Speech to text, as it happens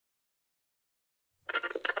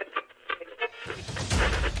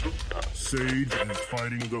Sage and is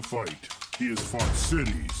fighting the fight. He has fought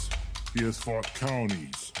cities. He has fought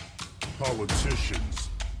counties, politicians,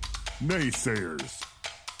 naysayers.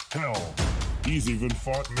 Hell, he's even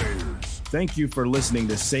fought mayors. Thank you for listening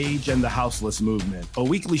to Sage and the Houseless Movement, a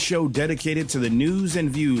weekly show dedicated to the news and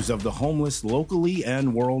views of the homeless locally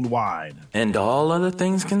and worldwide. And all other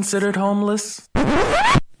things considered homeless?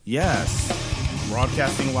 Yes.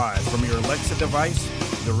 Broadcasting live from your Alexa device,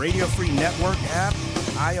 the Radio Free Network app,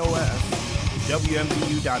 iOS,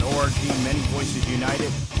 WMBU.org, Many Voices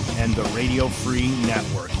United, and the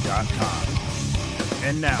RadioFreeNetwork.com.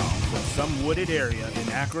 And now, from some wooded area in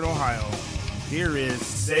Akron, Ohio, here is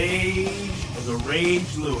Sage the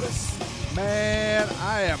Rage Lewis. Man,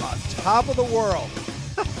 I am on top of the world.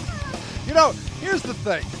 You know, here's the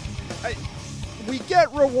thing. We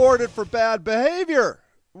get rewarded for bad behavior.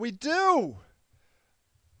 We do.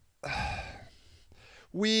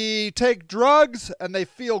 We take drugs and they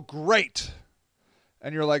feel great.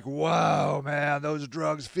 And you're like, wow, man, those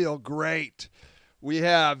drugs feel great. We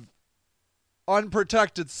have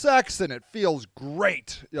unprotected sex and it feels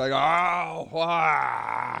great. You're like, oh,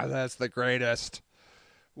 wow, that's the greatest.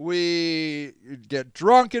 We get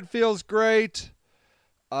drunk, it feels great.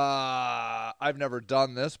 I've never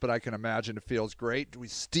done this, but I can imagine it feels great. We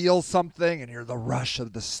steal something and you're the rush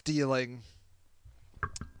of the stealing.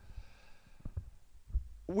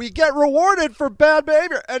 We get rewarded for bad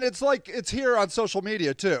behavior. And it's like, it's here on social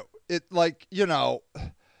media too. It like, you know,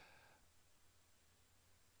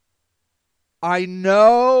 I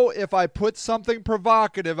know if I put something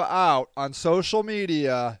provocative out on social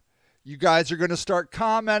media, you guys are going to start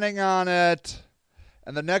commenting on it.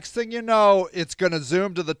 And the next thing you know, it's going to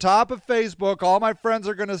zoom to the top of Facebook. All my friends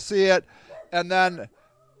are going to see it. And then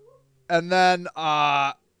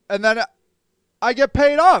I get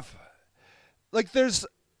paid off. Like there's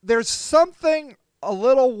something a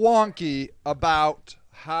little wonky about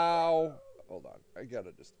how, hold on,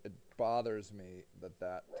 it bothers me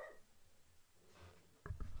that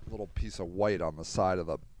little piece of white on the side of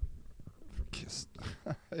the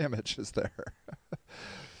image is there.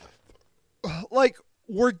 Like,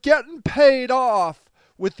 we're getting paid off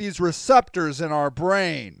with these receptors in our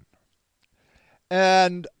brain.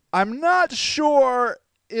 And I'm not sure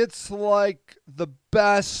it's like the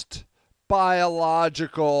best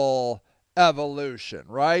biological evolution,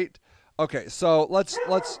 right? Okay, so let's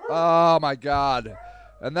oh my God.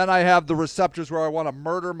 And then I have the receptors where I want to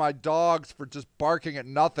murder my dogs for just barking at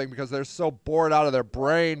nothing because they're so bored out of their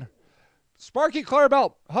brain. Sparky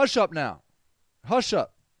Clarabelle, hush up now. Hush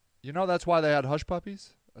up. You know that's why they had hush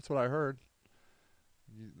puppies? That's what I heard.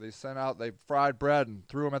 They fried bread and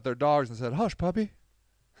threw them at their dogs and said, hush, puppy.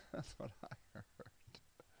 That's what I heard.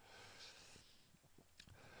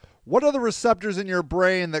 What are the receptors in your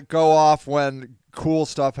brain that go off when cool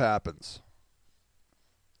stuff happens?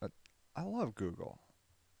 I love Google.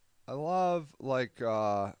 I love,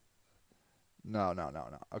 no.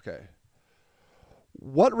 Okay.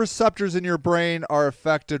 What receptors in your brain are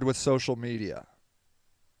affected with social media?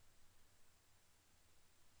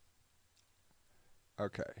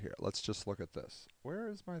 Okay, here, let's just look at this. Where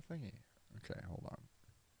is my thingy? Okay, hold on.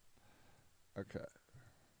 Okay.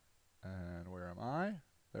 And where am I?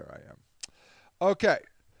 There I am. Okay,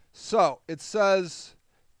 so it says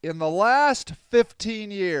in the last 15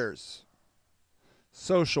 years,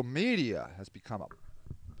 social media has become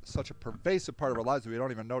such a pervasive part of our lives that we don't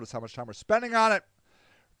even notice how much time we're spending on it.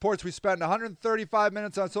 Reports we spend 135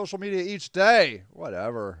 minutes on social media each day.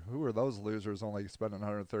 Whatever. Who are those losers only spending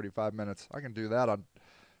 135 minutes? I can do that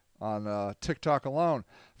on TikTok alone.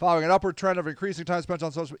 Following an upward trend of increasing time spent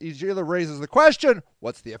on social media, each year raises the question,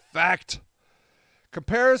 what's the effect?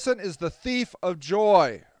 Comparison is the thief of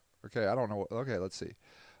joy. Okay, I don't know. Okay, let's see.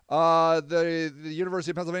 The University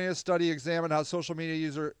of Pennsylvania study examined how social media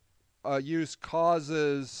use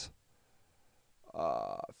causes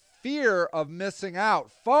fear of missing out.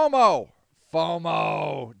 FOMO.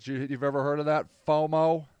 You've ever heard of that?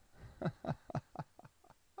 FOMO?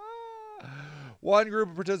 One group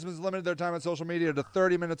of participants limited their time on social media to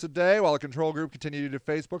 30 minutes a day, while a control group continued to do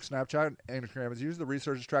Facebook, Snapchat, and Instagram as used. The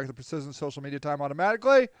researchers tracked the persistent social media time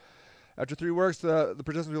automatically. After 3 weeks, the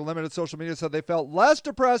participants who limited social media said they felt less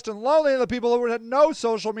depressed and lonely than the people who had no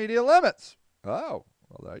social media limits. Oh,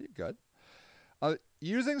 well, there you go.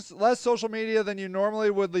 Using less social media than you normally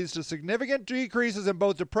would leads to significant decreases in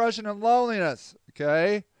both depression and loneliness.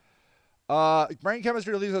 Okay? Brain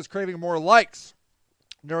chemistry leaves us craving more likes.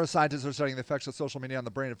 Neuroscientists are studying the effects of social media on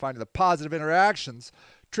the brain and finding that positive interactions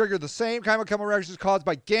trigger the same chemical reactions caused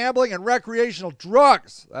by gambling and recreational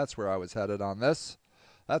drugs. That's where I was headed on this.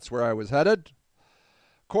 According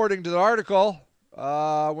to the article,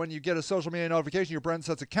 When you get a social media notification, your brain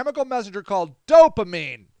sends a chemical messenger called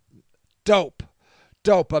dopamine.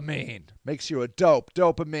 Dopamine. Makes you a dope.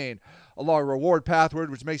 Dopamine. Along a reward pathway,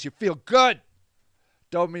 which makes you feel good.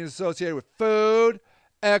 Dopamine is associated with food,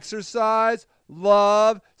 exercise,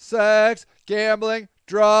 love, sex, gambling,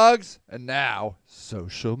 drugs, and now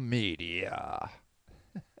social media.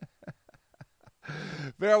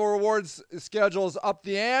 Variable rewards schedules up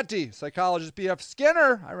the ante. Psychologist B.F.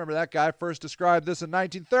 Skinner, I remember that guy, first described this in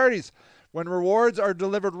 1930s. When rewards are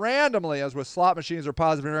delivered randomly, as with slot machines or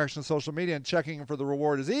positive interaction on social media, and checking for the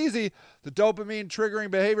reward is easy, the dopamine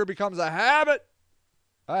triggering behavior becomes a habit.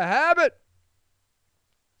 A habit.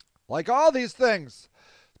 Like all these things,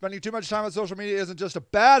 spending too much time on social media isn't just a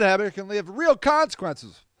bad habit, it can lead to real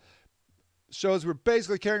consequences. It shows we're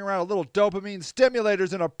basically carrying around a little dopamine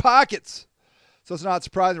stimulators in our pockets. So it's not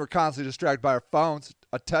surprising we're constantly distracted by our phones.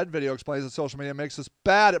 A TED video explains that social media makes us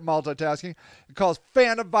bad at multitasking. It calls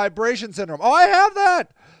phantom vibration syndrome. Oh, I have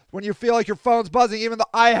that. When you feel like your phone's buzzing, even though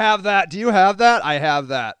I have that. Do you have that? I have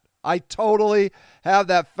that. I totally have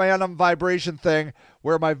that phantom vibration thing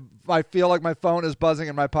where I feel like my phone is buzzing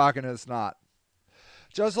in my pocket and it's not.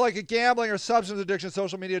 Just like a gambling or substance addiction,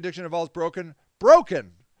 social media addiction involves broken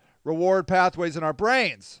reward pathways in our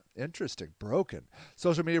brains. Interesting. Broken.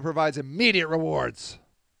 Social media provides immediate rewards.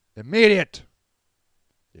 Immediate.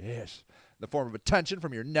 Yes. In the form of attention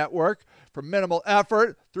from your network, for minimal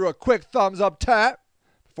effort, through a quick thumbs up tap.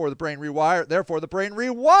 Therefore, the brain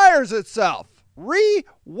rewires itself.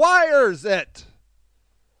 Rewires it.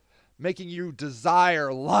 Making you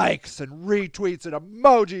desire likes and retweets and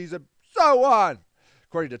emojis and so on.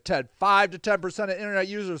 According to TED, 5 to 10% of internet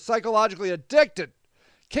users are psychologically addicted.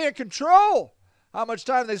 Can't control how much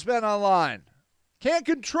time they spend online. Can't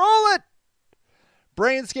control it.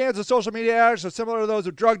 Brain scans of social media addicts are similar to those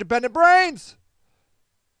of drug-dependent brains.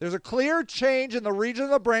 There's a clear change in the region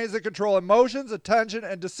of the brains that control emotions, attention,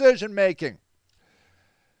 and decision-making.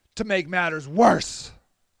 To make matters worse.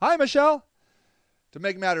 Hi, Michelle. To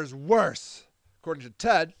make matters worse, according to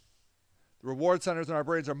TED, the reward centers in our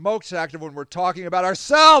brains are most active when we're talking about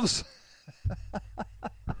ourselves.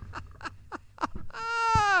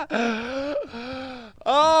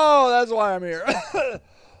 Oh, that's why I'm here.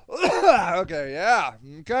 Okay, yeah.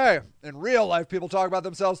 Okay. In real life, people talk about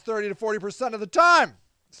themselves 30 to 40% of the time.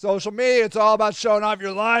 Social media, it's all about showing off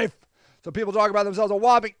your life. So people talk about themselves a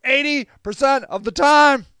whopping 80% of the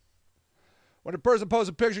time. When a person posts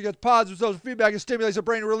a picture, gets positive social feedback, it stimulates the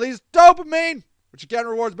brain to release dopamine, which again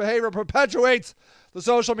rewards behavior and perpetuates the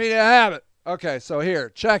social media habit. Okay, so here,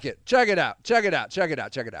 check it. Check it out.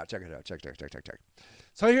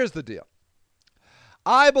 So here's the deal.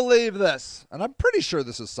 I believe this, and I'm pretty sure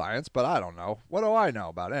this is science, but I don't know. What do I know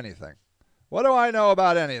about anything?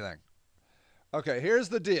 Okay, here's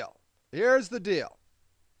the deal.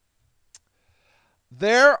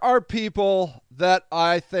 There are people that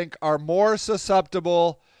I think are more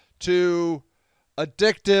susceptible to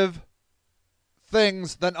addictive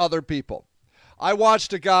things than other people. I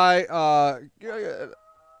watched a guy, I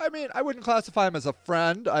wouldn't classify him as a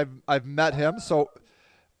friend. I've met him, so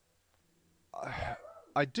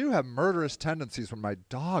I do have murderous tendencies when my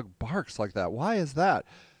dog barks like that. Why is that?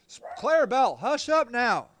 Claire Bell, hush up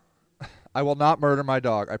now. I will not murder my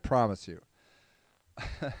dog, I promise you.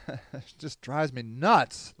 It just drives me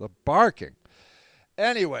nuts, the barking.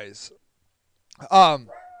 Anyways, it's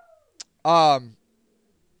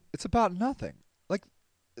about nothing. Like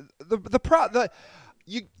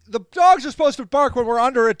the dogs are supposed to bark when we're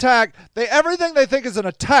under attack. Everything they think is an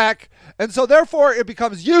attack, and so therefore it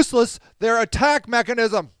becomes useless. Their attack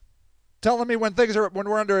mechanism, telling me when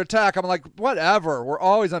we're under attack. I'm like, whatever. We're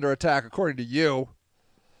always under attack, according to you.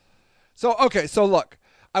 So look,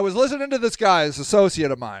 I was listening to this guy, this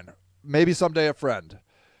associate of mine, maybe someday a friend.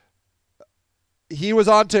 He was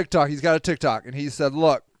on TikTok. He's got a TikTok, and he said,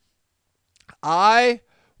 "Look, I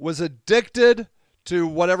was addicted to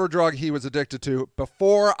whatever drug he was addicted to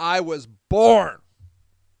before I was born."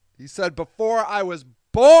 He said, before I was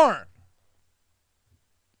born.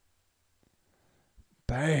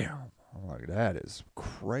 Bam. I'm like, that is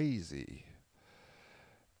crazy.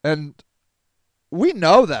 And we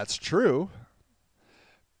know that's true.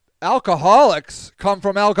 Alcoholics come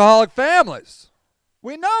from alcoholic families.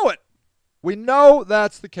 We know it. We know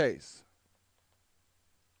that's the case.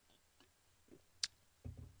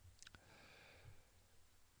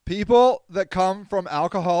 People that come from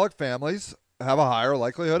alcoholic families have a higher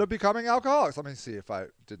likelihood of becoming alcoholics. Let me see if I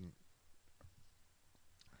didn't.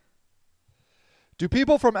 Do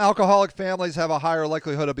people from alcoholic families have a higher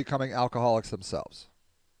likelihood of becoming alcoholics themselves?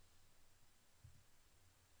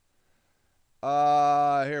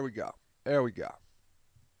 Here we go.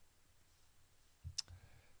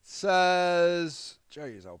 says,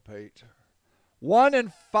 geez, oh, Pete. 1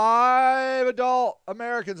 in 5 adult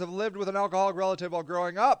Americans have lived with an alcoholic relative while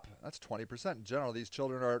growing up. That's 20%. In general, these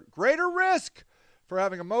children are at greater risk for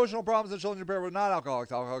having emotional problems than children paired with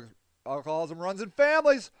non-alcoholics. Alcoholism runs in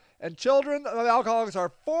families, and children of alcoholics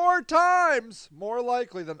are 4 times more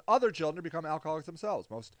likely than other children to become alcoholics themselves.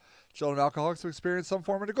 Most children of alcoholics experience some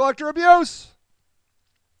form of neglect or abuse.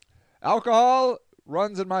 Alcohol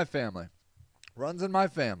runs in my family. Runs in my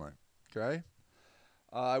family. Okay?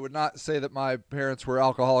 I would not say that my parents were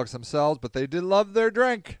alcoholics themselves, but they did love their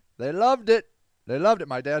drink. They loved it. They loved it.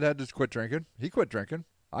 My dad had to quit drinking. He quit drinking.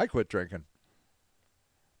 I quit drinking.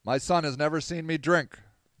 My son has never seen me drink.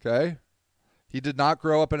 Okay? He did not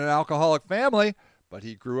grow up in an alcoholic family, but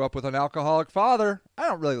he grew up with an alcoholic father. I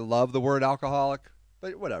don't really love the word alcoholic,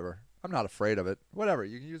 but whatever. I'm not afraid of it. Whatever.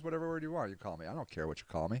 You can use whatever word you want. You call me. I don't care what you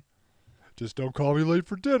call me. Just don't call me late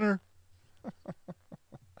for dinner.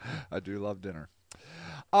 I do love dinner.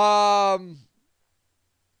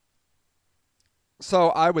 So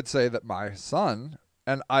I would say that my son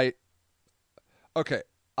and okay,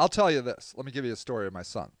 I'll tell you this. Let me give you a story of my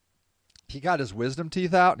son. He got his wisdom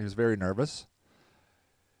teeth out and he was very nervous.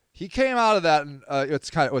 He came out of that and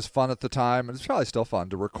it was fun at the time, and it's probably still fun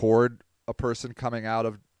to record a person coming out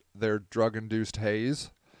of their drug-induced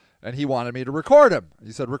haze. And he wanted me to record him.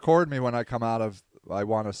 He said, record me when I come out of, I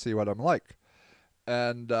want to see what I'm like.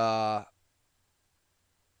 And, so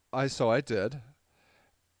I did.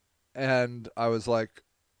 And I was like,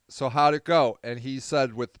 so how'd it go? And he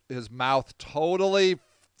said, with his mouth totally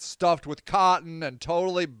stuffed with cotton and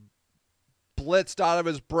totally blitzed out of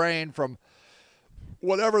his brain from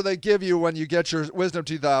whatever they give you when you get your wisdom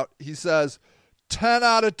teeth out, he says, 10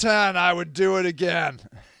 out of 10, I would do it again.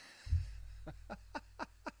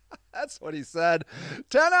 That's what he said.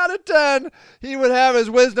 10 out of 10, he would have his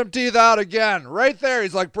wisdom teeth out again. Right there.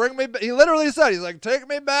 He's like, bring me back. He literally said, he's like, take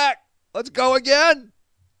me back. Let's go again.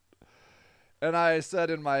 And I said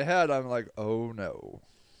in my head, I'm like, oh no.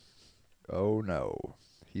 Oh no.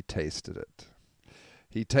 He tasted it.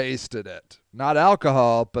 He tasted it. Not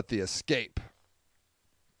alcohol, but the escape.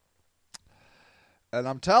 And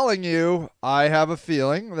I'm telling you, I have a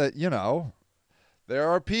feeling that, there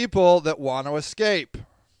are people that want to escape.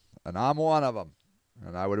 And I'm one of them.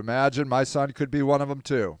 And I would imagine my son could be one of them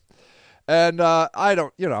too. And I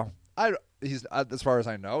don't, he's, as far as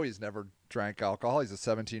I know, he's never drank alcohol. He's a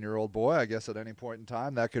 17-year-old boy. I guess at any point in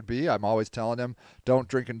time that could be. I'm always telling him, don't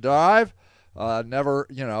drink and drive. Never,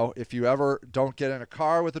 if you ever don't get in a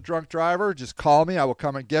car with a drunk driver, just call me. I will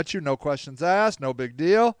come and get you. No questions asked. No big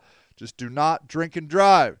deal. Just do not drink and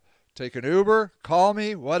drive. Take an Uber. Call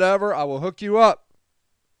me. Whatever. I will hook you up.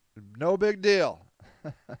 No big deal.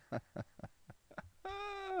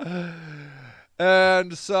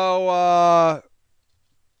 And so,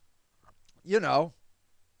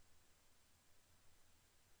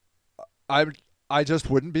 I just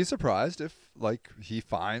wouldn't be surprised if, he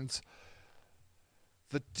finds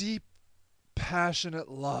the deep, passionate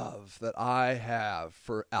love that I have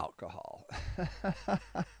for alcohol.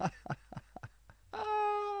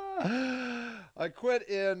 I quit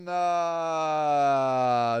in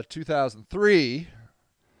 2003.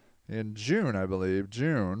 In June, I believe.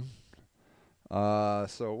 June.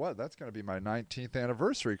 So what? That's going to be my 19th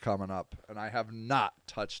anniversary coming up. And I have not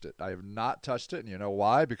touched it. I have not touched it. And you know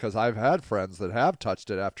why? Because I've had friends that have touched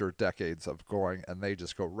it after decades of going, and they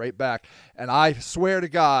just go right back. And I swear to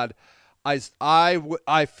God, I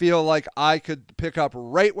feel like I could pick up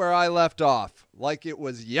right where I left off, like it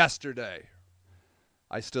was yesterday.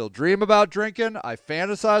 I still dream about drinking. I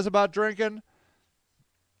fantasize about drinking.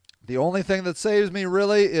 The only thing that saves me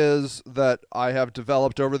really is that I have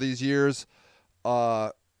developed over these years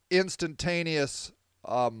instantaneous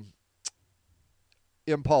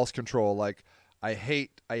impulse control. Like I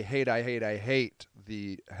hate the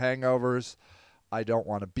hangovers. I don't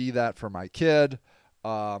want to be that for my kid.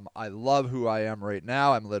 I love who I am right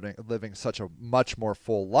now. I'm living such a much more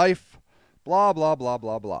full life. Blah, blah, blah,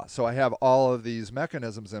 blah, blah. So I have all of these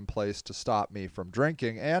mechanisms in place to stop me from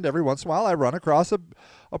drinking. And every once in a while I run across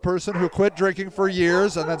a person who quit drinking for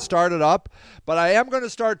years and then started up. But I am going to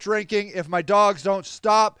start drinking if my dogs don't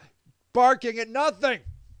stop barking at nothing.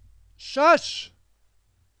 Shush.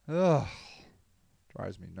 Ugh.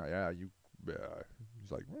 Drives me nuts. Yeah, he's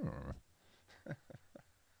like,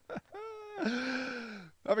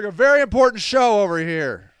 having a very important show over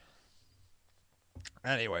here.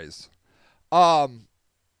 Anyways.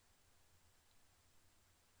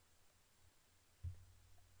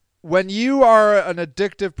 When you are an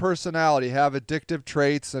addictive personality, have addictive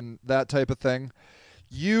traits and that type of thing,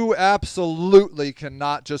 You absolutely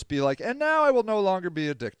cannot just be like, and now I will no longer be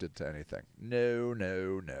addicted to anything. No,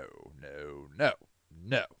 no, no, no, no,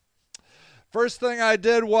 no. First thing I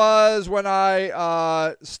did was when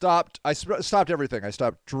I stopped everything. I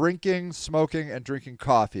stopped drinking, smoking, and drinking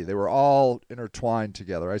coffee. They were all intertwined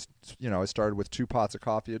together. I started with 2 pots of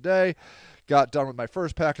coffee a day, got done with my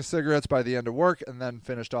first pack of cigarettes by the end of work, and then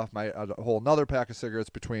finished off my whole another pack of cigarettes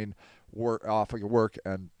between work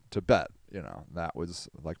and to bed. That was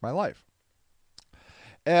like my life.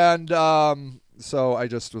 And so I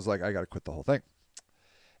just was like, I got to quit the whole thing.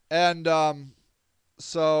 And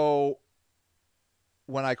so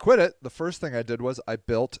when I quit it, the first thing I did was I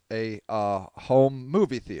built a home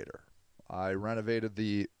movie theater. I renovated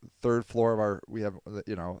the third floor of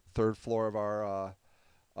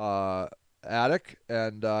our attic,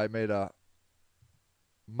 and I made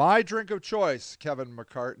my drink of choice, Kevin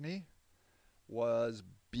McCartney, was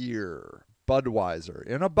beer, Budweiser,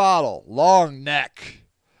 in a bottle, long neck.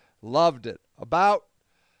 Loved it.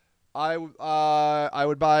 I would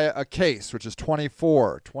buy a case, which is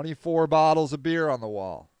 24 bottles of beer on the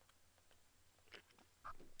wall.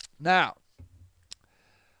 Now,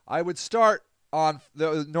 I would start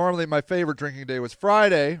normally my favorite drinking day was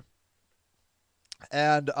Friday,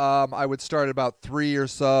 and I would start at about 3 or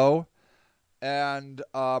so, and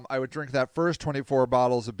I would drink that first 24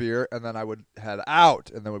 bottles of beer, and then I would head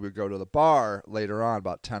out, and then we would go to the bar later on,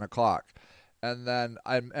 about 10 o'clock. And then,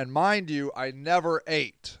 and mind you, I never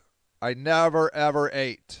ate. I never, ever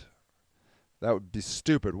ate. That would be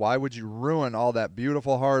stupid. Why would you ruin all that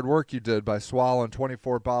beautiful hard work you did by swallowing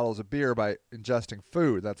 24 bottles of beer by ingesting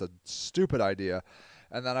food? That's a stupid idea.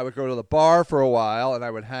 And then I would go to the bar for a while, and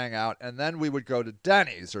I would hang out, and then we would go to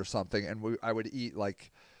Denny's or something, and I would eat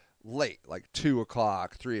like late, like 2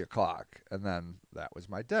 o'clock, 3 o'clock, and then that was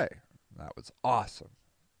my day. That was awesome.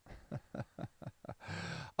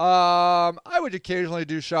 I would occasionally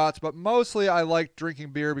do shots, but mostly I liked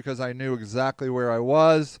drinking beer because I knew exactly where I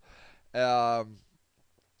was. I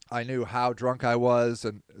knew how drunk I was,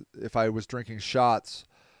 and if I was drinking shots,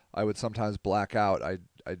 I would sometimes black out. I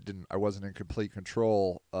wasn't in complete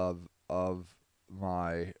control of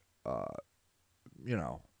my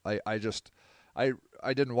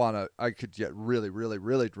I didn't want to. I could get really, really,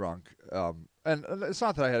 really drunk. And it's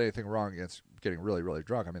not that I had anything wrong against getting really, really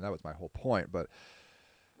drunk. I mean, that was my whole point. But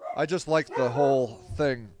I just liked the whole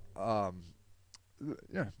thing.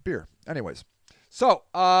 Beer. Anyways, so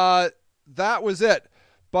that was it.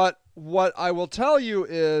 But what I will tell you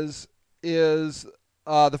is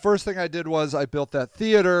the first thing I did was I built that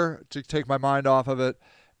theater to take my mind off of it.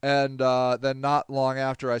 And then not long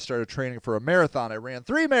after, I started training for a marathon. I ran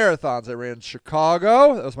 3 marathons. I ran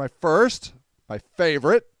Chicago. That was my first, my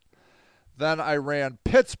favorite. Then I ran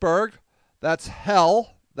Pittsburgh. That's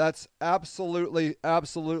hell. That's absolutely,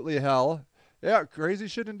 absolutely hell. Yeah, crazy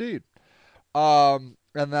shit indeed. And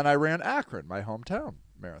then I ran Akron, my hometown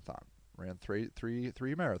marathon. Ran three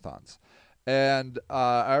marathons. And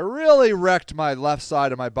I really wrecked my left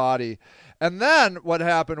side of my body. And then what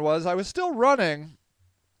happened was I was still running,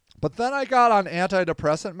 but then I got on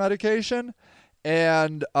antidepressant medication,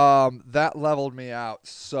 and that leveled me out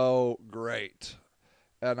so great.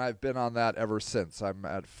 And I've been on that ever since. I'm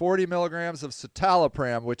at 40 milligrams of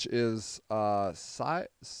citalopram, which is Cialis?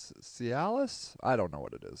 I don't know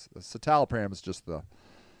what it is. Citalopram is just the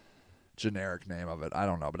generic name of it. I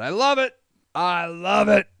don't know, but I love it. I love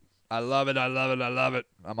it. I love it. I love it. I love it.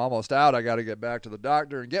 I'm almost out. I got to get back to the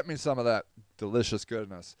doctor and get me some of that delicious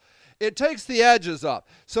goodness. It takes the edges up.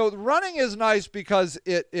 So running is nice because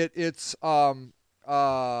it's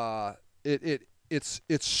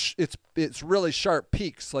really sharp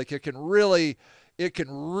peaks. Like it can really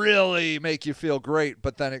make you feel great,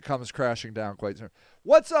 but then it comes crashing down quite soon.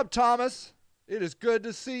 What's up, Thomas? It is good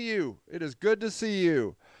to see you. It is good to see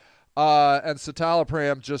you. And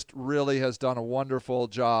citalopram just really has done a wonderful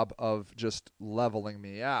job of just leveling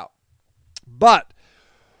me out. But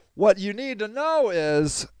what you need to know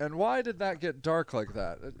is, and why did that get dark like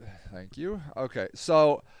that? Thank you. Okay,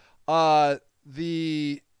 so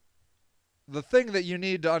the thing that you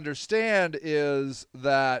need to understand is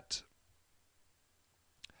that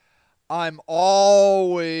I'm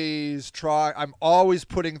always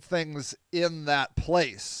putting things in that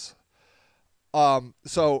place.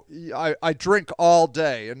 So I drink all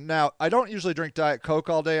day, and now I don't usually drink Diet Coke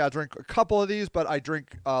all day. I drink a couple of these, but I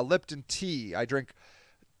drink Lipton tea. I drink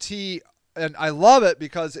tea, and I love it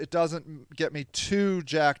because it doesn't get me too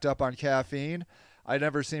jacked up on caffeine. I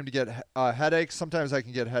never seem to get headaches. Sometimes I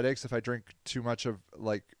can get headaches if I drink too much of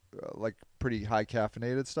like pretty high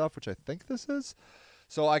caffeinated stuff, which I think this is.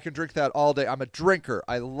 So I can drink that all day. I'm a drinker.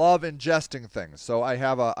 I love ingesting things. So I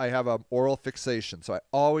have a oral fixation. So I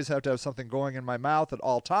always have to have something going in my mouth at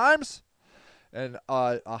all times. And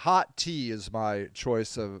a hot tea is my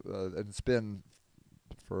choice of, and it's been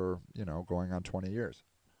for, going on 20 years.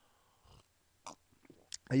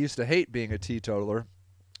 I used to hate being a teetotaler,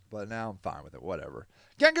 but now I'm fine with it. Whatever.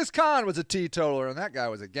 Genghis Khan was a teetotaler, and that guy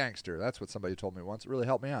was a gangster. That's what somebody told me once. It really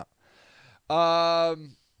helped me out.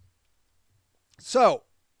 So,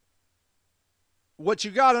 what you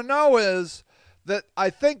got to know is that I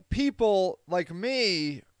think people like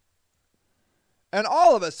me, and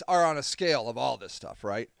all of us are on a scale of all this stuff,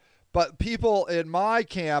 right? But people in my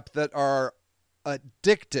camp that are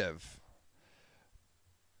addictive,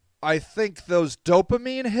 I think those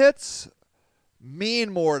dopamine hits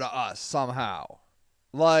mean more to us somehow.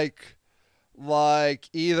 Like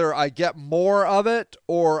either I get more of it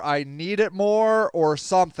or I need it more or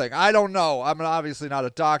something. I don't know. I'm obviously not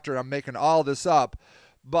a doctor. I'm making all this up.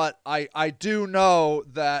 But I do know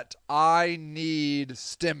that I need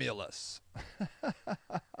stimulus.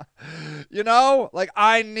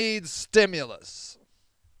 I need stimulus.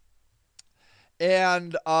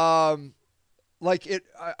 And I'm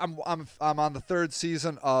on the third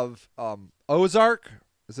season of Ozark.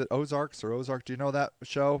 Is it Ozarks or Ozark? Do you know that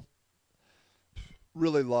show?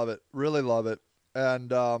 Really love it. Really love it.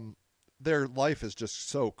 And their life is just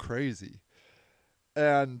so crazy.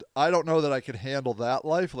 And I don't know that I could handle that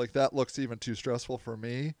life. Like, that looks even too stressful for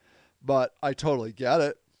me. But I totally get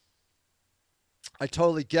it. I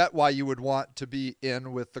totally get why you would want to be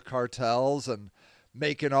in with the cartels and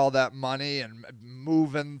making all that money and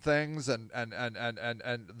moving things and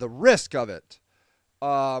the risk of it.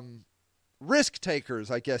 Risk takers,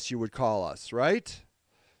 I guess you would call us, right?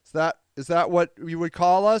 Is that what you would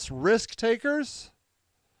call us? Risk takers?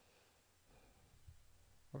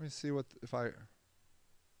 Let me see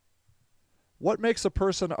what makes a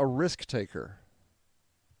person a risk taker?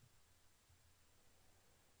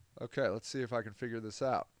 Okay, let's see if I can figure this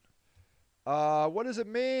out. What does it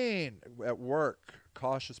mean? At work,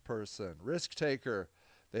 cautious person, risk taker.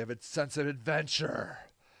 They have a sense of adventure.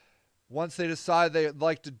 Once they decide they'd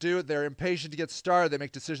like to do it, they're impatient to get started. They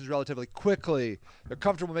make decisions relatively quickly. They're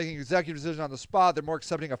comfortable making executive decisions on the spot. They're more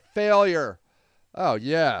accepting of failure. Oh,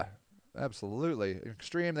 yeah, absolutely.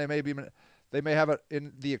 Extreme, they may have it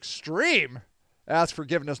in the extreme. Ask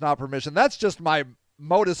forgiveness, not permission. That's just my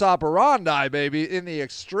modus operandi, baby. In the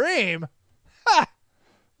extreme. Ha!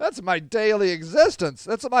 That's my daily existence.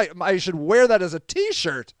 I should wear that as a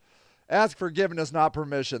t-shirt. Ask forgiveness, not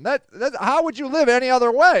permission. That how would you live any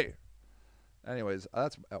other way? Anyways,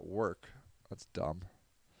 that's at work. That's dumb.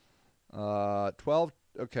 12.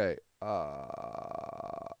 Okay.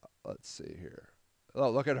 Let's see here.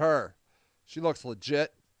 Oh, look at her. She looks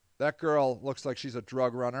legit. That girl looks like she's a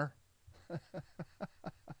drug runner.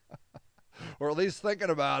 Or at least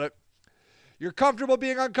thinking about it. You're comfortable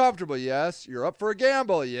being uncomfortable, yes. You're up for a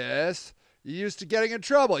gamble, yes. You're used to getting in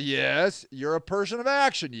trouble, yes. You're a person of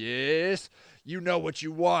action, yes. You know what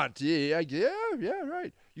you want, yeah,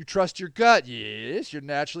 right. You trust your gut, yes. You're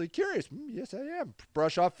naturally curious, yes, I am.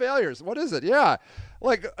 Brush off failures, what is it? Yeah,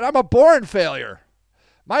 like I'm a born failure.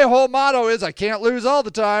 My whole motto is I can't lose all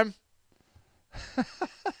the time.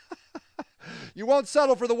 You won't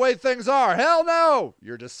settle for the way things are. Hell no.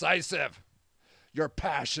 You're decisive. You're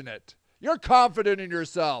passionate. You're confident in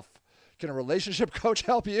yourself. Can a relationship coach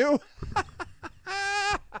help you?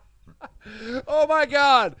 Oh, my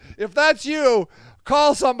God. If that's you,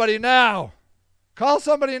 call somebody now. Call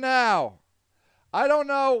somebody now. I don't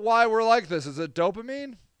know why we're like this. Is it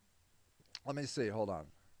dopamine? Let me see. Hold on.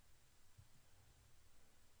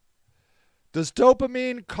 Does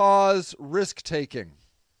dopamine cause risk-taking?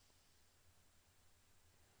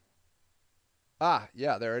 Ah,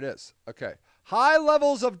 yeah, there it is. Okay. High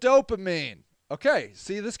levels of dopamine. Okay,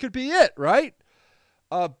 see, this could be it, right?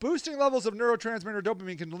 Boosting levels of neurotransmitter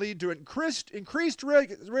dopamine can lead to increased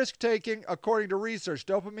risk-taking, according to research.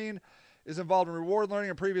 Dopamine is involved in reward learning,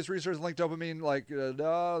 and previous research linked dopamine, like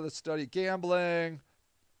the study gambling,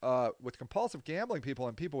 with compulsive gambling people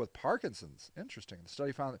and people with Parkinson's. Interesting. The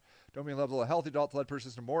study found that dopamine levels of a healthy adult led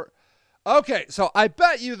persons to more. Okay, so I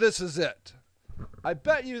bet you this is it.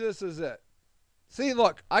 See,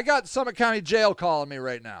 look, I got Summit County Jail calling me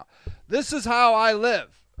right now. This is how I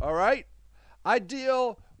live, all right? I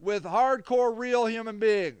deal with hardcore real human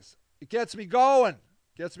beings. It gets me going.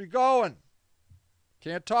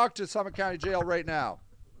 Can't talk to Summit County Jail right now.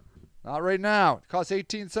 Not right now. It costs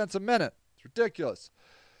 18 cents a minute. It's ridiculous.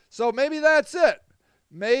 So maybe that's it.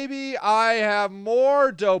 Maybe I have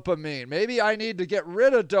more dopamine. Maybe I need to get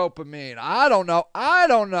rid of dopamine. I don't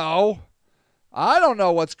know. I don't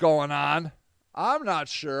know what's going on. I'm not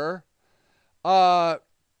sure. But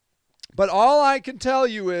all I can tell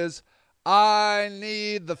you is I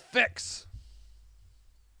need the fix.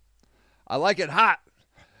 I like it hot.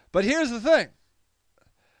 But here's the thing.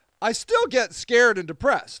 I still get scared and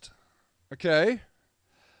depressed. Okay?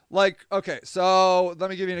 Like, okay, so let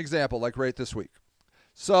me give you an example, like right this week.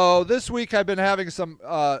 So this week I've been having some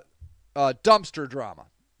dumpster drama.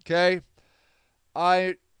 Okay?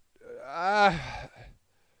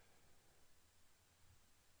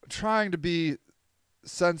 Trying to be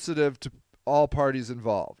sensitive to all parties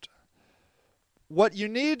involved. What you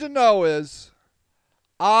need to know is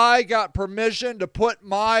I got permission to put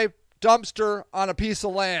my dumpster on a piece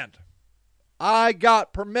of land. I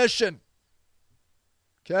got permission.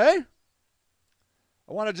 Okay?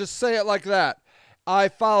 I want to just say it like that. I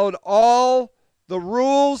followed all the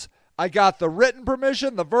rules. I got the written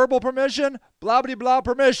permission, the verbal permission, blah, blah, blah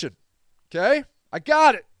permission. Okay? I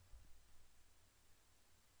got it.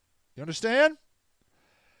 You understand?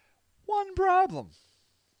 One problem.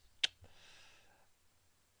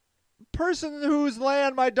 Person whose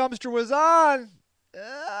land my dumpster was on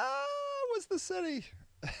was the city.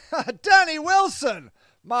 Denny Wilson,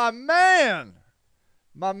 my man.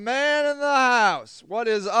 My man in the house. What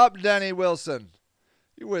is up, Denny Wilson?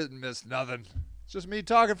 You wouldn't miss nothing. It's just me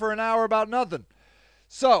talking for an hour about nothing.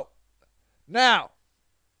 So, now,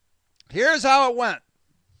 here's how it went.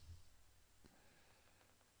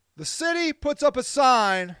 The city puts up a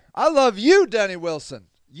sign. I love you, Denny Wilson.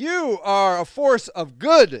 You are a force of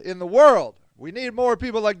good in the world. We need more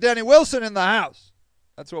people like Denny Wilson in the house.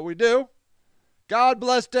 That's what we do. God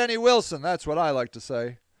bless Denny Wilson. That's what I like to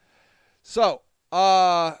say. So,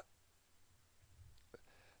 the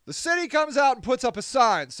city comes out and puts up a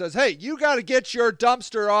sign. Says, hey, you got to get your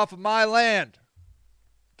dumpster off of my land.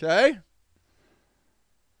 Okay?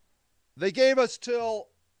 They gave us till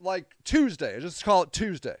like Tuesday. Just call it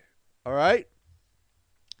Tuesday. All right?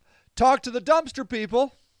 Talk to the dumpster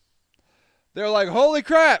people. They're like, holy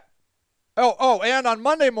crap. Oh, and on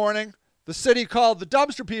Monday morning, the city called the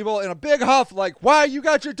dumpster people in a big huff, like, why you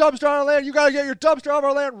got your dumpster on our land? You got to get your dumpster off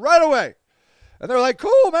our land right away. And they're like,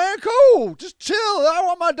 cool, man, cool. Just chill. I don't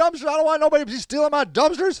want my dumpster. I don't want nobody to be stealing my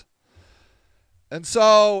dumpsters. And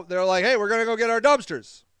so they're like, hey, we're going to go get our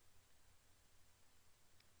dumpsters.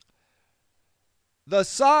 The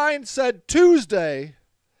sign said Tuesday.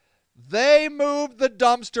 They moved the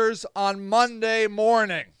dumpsters on Monday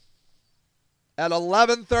morning at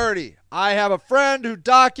 11:30. I have a friend who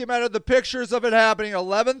documented the pictures of it happening at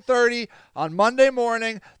 11:30 on Monday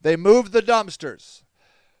morning. They moved the dumpsters.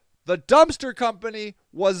 The dumpster company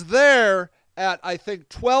was there at, I think,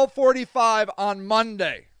 12:45 on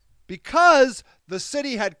Monday because the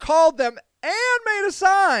city had called them and made a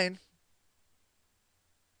sign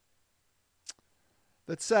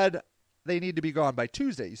that said they need to be gone by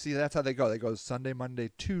Tuesday. You see, that's how they go. They go Sunday,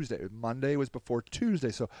 Monday, Tuesday. Monday was before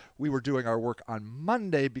Tuesday, so we were doing our work on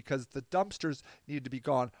Monday because the dumpsters needed to be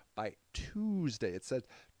gone by Tuesday. It said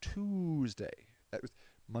Tuesday. That was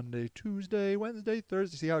Monday, Tuesday, Wednesday,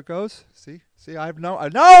 Thursday. See how it goes? See, I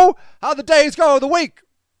know how the days go of the week.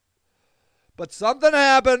 But something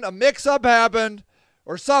happened, a mix-up happened,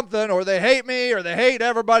 or something, or they hate me, or they hate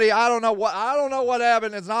everybody. I don't know what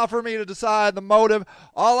happened. It's not for me to decide the motive.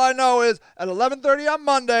 All I know is at 11:30 on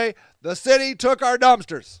Monday, the city took our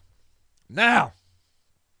dumpsters. Now,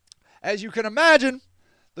 as you can imagine,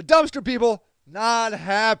 the dumpster people not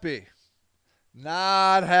happy.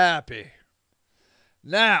 Not happy.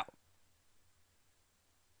 Now,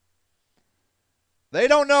 they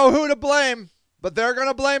don't know who to blame, but they're going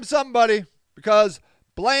to blame somebody because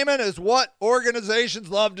blaming is what organizations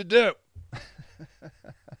love to do.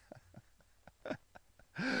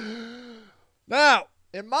 Now,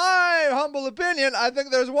 in my humble opinion, I think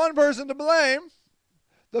there's one person to blame.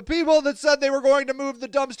 The people that said they were going to move the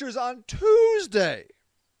dumpsters on Tuesday.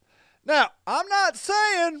 Now, I'm not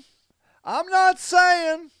saying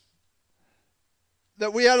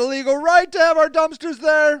that we had a legal right to have our dumpsters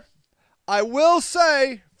there. I will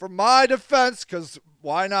say, for my defense, because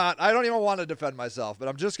why not? I don't even want to defend myself, but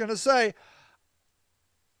I'm just going to say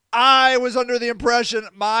I was under the impression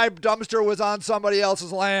my dumpster was on somebody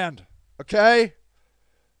else's land. Okay?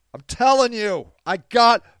 I'm telling you, I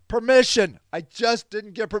got permission. I just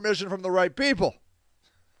didn't get permission from the right people.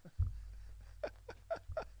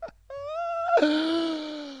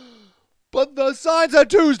 But the sign said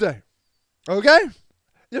Tuesday. Okay?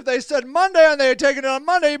 If they said Monday and they had taken it on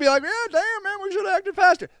Monday, you'd be like, yeah, damn, man, we should have acted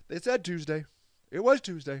faster. They said Tuesday. It was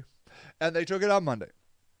Tuesday. And they took it on Monday.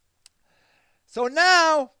 So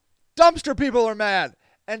now, dumpster people are mad.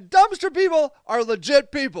 And dumpster people are legit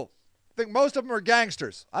people. think most of them are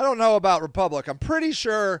gangsters. I don't know about Republic. I'm pretty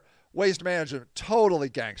sure Waste Management, totally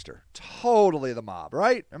gangster. Totally the mob,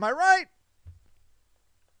 right? Am I right?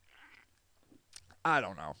 I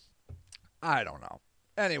don't know.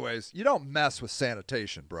 Anyways, you don't mess with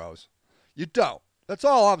sanitation, bros. You don't. That's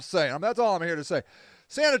all I'm saying. That's all I'm here to say.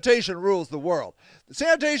 Sanitation rules the world. The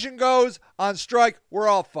sanitation goes on strike, we're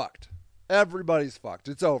all fucked. Everybody's fucked.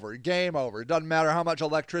 It's over. Game over. It doesn't matter how much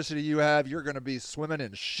electricity you have. You're going to be swimming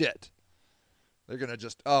in shit. They're going to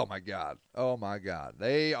just, oh my God.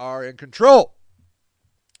 They are in control.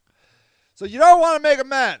 So you don't want to make a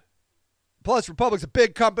man. Plus, Republic's a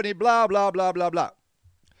big company, blah, blah, blah, blah, blah.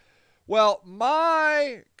 Well,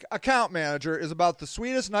 my account manager is about the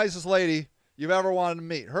sweetest, nicest lady you've ever wanted to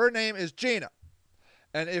meet. Her name is Gina.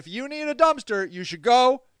 And if you need a dumpster, you should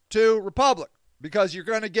go to Republic. Because you're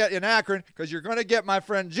going to get in Akron, because you're going to get my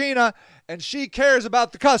friend Gina, and she cares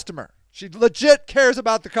about the customer. She legit cares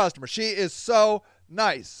about the customer. She is so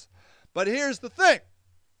nice. But here's the thing.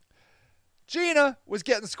 Gina was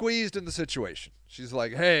getting squeezed in the situation. She's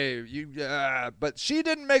like, hey, but she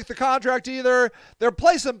didn't make the contract either. They're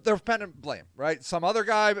pending blame, right? Some other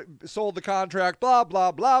guy sold the contract, blah,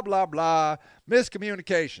 blah, blah, blah, blah.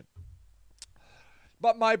 Miscommunication.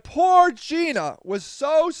 But my poor Gina was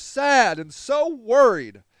so sad and so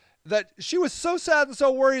worried that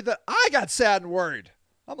I got sad and worried.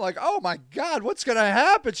 I'm like, oh my God, what's going to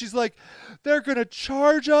happen? She's like, they're going to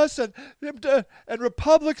charge us and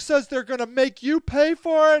Republic says they're going to make you pay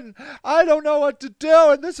for it. And I don't know what to do.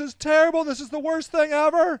 And this is terrible. This is the worst thing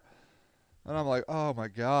ever. And I'm like, oh my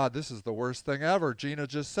God, this is the worst thing ever. Gina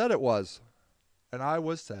just said it was. And I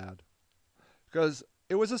was sad because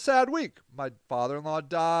it was a sad week. My father-in-law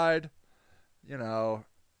died,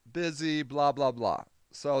 busy, blah, blah, blah.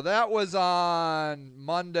 So that was on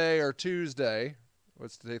Monday or Tuesday.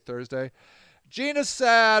 What's today, Thursday? Gina's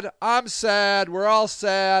sad. I'm sad. We're all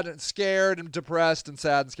sad and scared and depressed and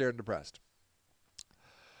sad and scared and depressed.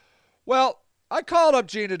 Well, I called up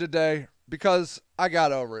Gina today because I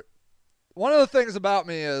got over it. One of the things about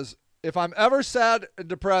me is if I'm ever sad and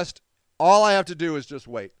depressed, all I have to do is just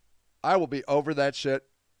wait. I will be over that shit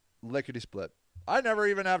lickety-split. I never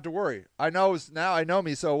even have to worry. I know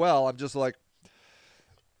me so well. I'm just like,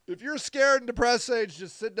 if you're scared and depressed, Sage,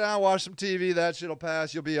 just sit down, watch some TV. That shit'll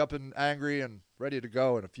pass. You'll be up and angry and ready to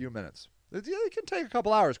go in a few minutes. It can take a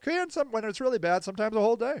couple hours. When it's really bad, sometimes a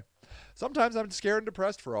whole day. Sometimes I'm scared and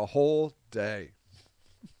depressed for a whole day.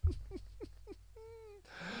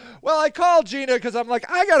 Well, I called Gina because I'm like,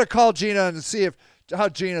 I got to call Gina and see how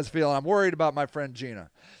Gina's feeling. I'm worried about my friend Gina.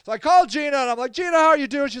 So I called Gina and I'm like, Gina, how are you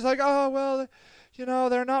doing? She's like, oh, well,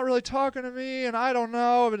 they're not really talking to me and I don't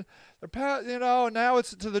know. And and now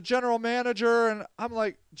it's to the general manager. And I'm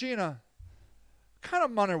like, Gina, what kind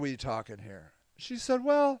of money are we talking here? She said,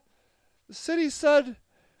 well, the city said,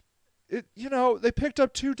 they picked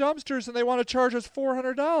up 2 dumpsters and they want to charge us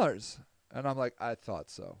 $400. And I'm like, I thought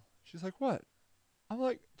so. She's like, what? I'm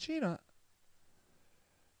like, Gina,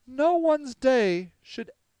 no one's day should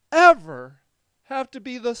ever have to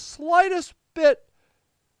be the slightest bit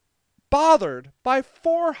bothered by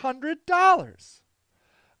 $400.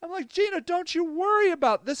 I'm like, Gina, don't you worry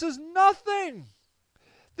about this. Is nothing.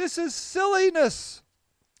 This is silliness.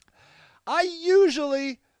 I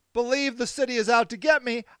usually believe the city is out to get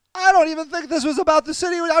me. I don't even think this was about the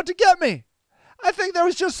city out to get me. I think there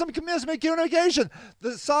was just some miscommunication.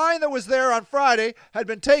 The sign that was there on Friday had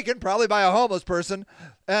been taken, probably by a homeless person,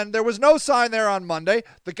 and there was no sign there on Monday.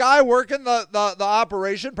 The guy working the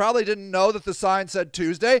operation probably didn't know that the sign said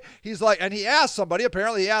Tuesday. He's like, and he asked somebody,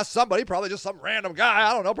 probably just some random guy,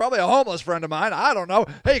 I don't know, probably a homeless friend of mine, I don't know,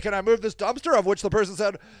 hey, can I move this dumpster? Of which the person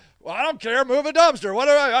said, well, I don't care, move a dumpster. What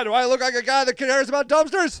do I look like a guy that cares about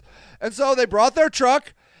dumpsters? And so they brought their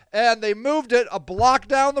truck, and they moved it a block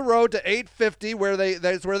down the road to 850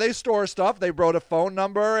 that's where they store stuff. They wrote a phone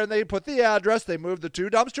number and they put the address. They moved the 2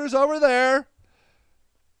 dumpsters over there.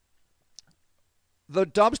 The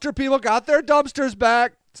dumpster people got their dumpsters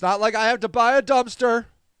back. It's not like I have to buy a dumpster.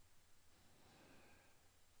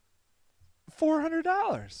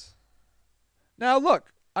 $400. Now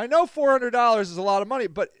look, I know $400 is a lot of money,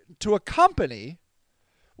 but to a company,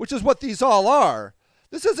 which is what these all are,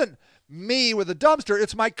 this isn't me with a dumpster,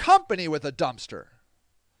 it's my company with a dumpster.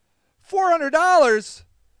 $400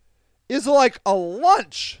 is like a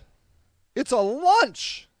lunch. It's a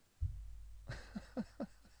lunch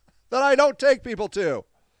that I don't take people to.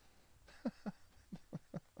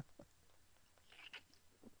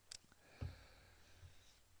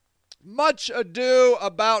 Much Ado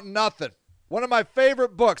About Nothing. One of my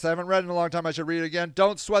favorite books. I haven't read it in a long time. I should read it again.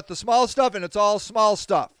 Don't Sweat the Small Stuff, and it's all small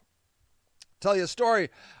stuff. Tell you a story.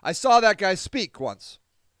 I saw that guy speak once.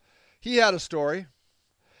 He had a story.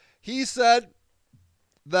 He said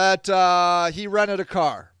that he rented a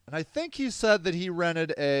car. And I think he said that he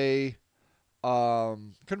rented a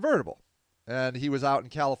convertible. And he was out in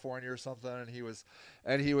California or something. And he was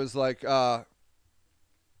like, look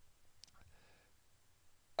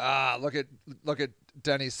at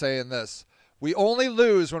Denny saying this. We only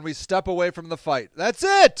lose when we step away from the fight. That's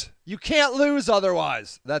it. You can't lose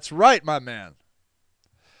otherwise. That's right, my man.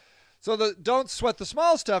 So the don't sweat the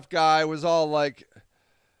small stuff guy was all like,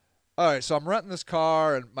 all right, so I'm renting this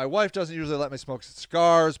car, and my wife doesn't usually let me smoke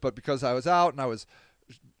cigars, but because I was out and I was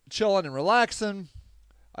chilling and relaxing,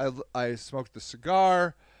 I smoked the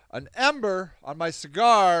cigar. An ember on my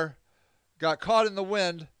cigar got caught in the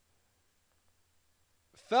wind,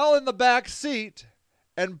 fell in the back seat,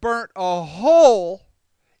 and burnt a hole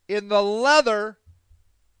in the leather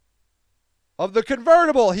of the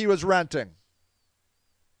convertible he was renting.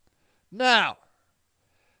 Now,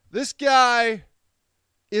 this guy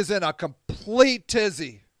is in a complete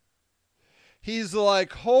tizzy. He's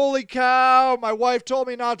like, holy cow, my wife told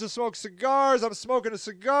me not to smoke cigars. I'm smoking a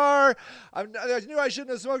cigar. I knew I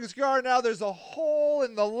shouldn't have smoked a cigar. Now there's a hole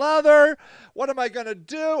in the leather. What am I going to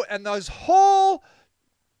do? And this whole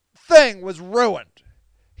thing was ruined.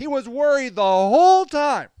 He was worried the whole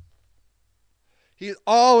time.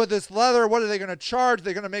 With this leather, what are they going to charge?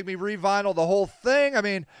 They're going to make me revinyl the whole thing? I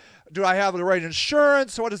mean, do I have the right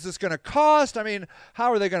insurance? What is this going to cost? I mean,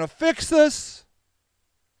 how are they going to fix this?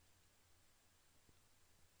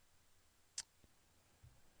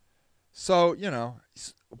 So,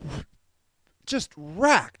 just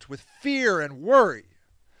racked with fear and worry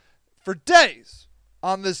for days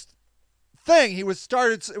on this thing. It was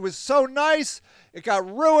so nice, it got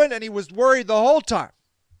ruined, and he was worried the whole time.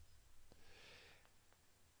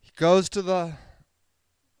 He goes to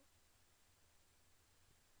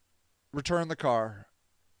return the car,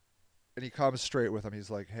 and he comes straight with him. He's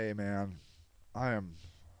like, hey man, I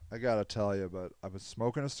gotta tell you, but I was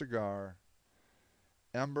smoking a cigar,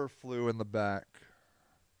 ember flew in the back,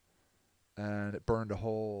 and it burned a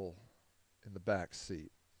hole in the back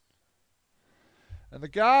seat. And the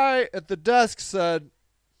guy at the desk said,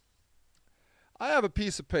 I have a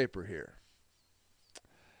piece of paper here,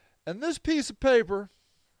 and this piece of paper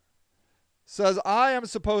says I am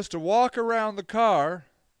supposed to walk around the car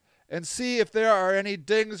and see if there are any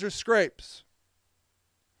dings or scrapes.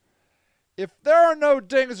 If there are no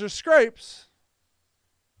dings or scrapes,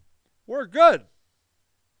 we're good.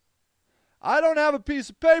 I don't have a piece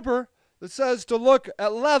of paper that says to look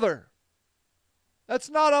at leather. That's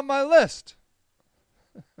not on my list.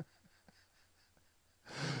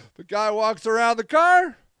 The guy walks around the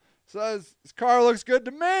car, says, this car looks good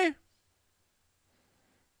to me.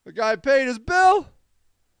 The guy paid his bill.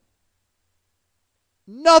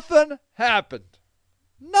 Nothing happened.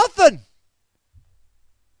 Nothing.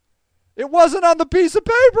 It wasn't on the piece of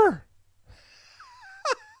paper.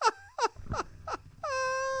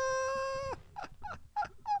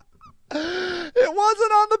 It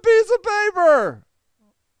wasn't on the piece of paper.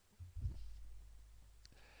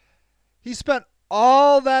 He spent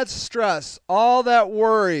all that stress, all that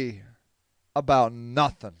worry about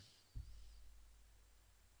nothing.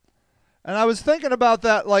 And I was thinking about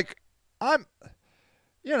that, like, I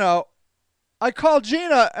called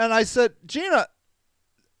Gina and I said, Gina,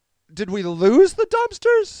 did we lose the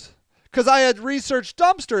dumpsters? Because I had researched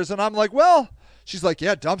dumpsters, and I'm like, well, she's like,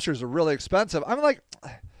 yeah, dumpsters are really expensive. I'm like,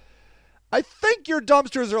 I think your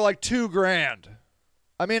dumpsters are like $2,000.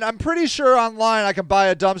 I mean, I'm pretty sure online I can buy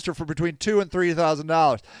a dumpster for between $2,000 and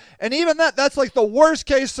 $3,000. And even that's like the worst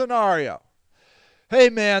case scenario. Hey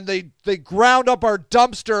man, they ground up our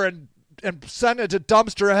dumpster and sent it to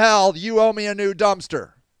dumpster hell. You owe me a new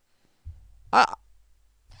dumpster.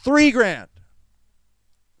 $3,000.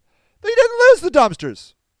 They didn't lose the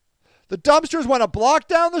dumpsters. The dumpsters went a block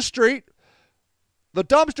down the street. The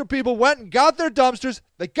dumpster people went and got their dumpsters.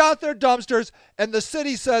 They got their dumpsters, and the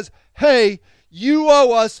city says, hey, you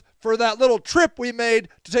owe us for that little trip we made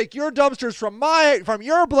to take your dumpsters from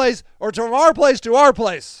your place or from our place to our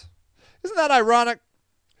place. Isn't that ironic?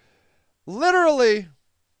 Literally,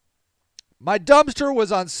 my dumpster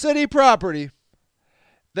was on city property.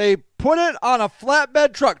 They put it on a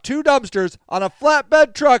flatbed truck, 2 dumpsters on a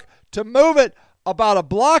flatbed truck to move it about a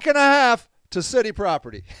block and a half to city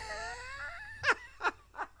property.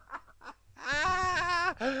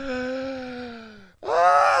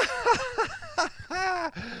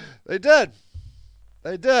 They did.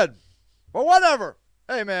 But whatever.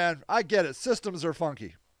 Hey, man, I get it. Systems are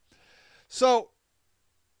funky. So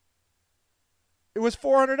it was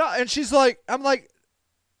 $400. And she's like, I'm like,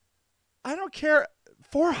 I don't care.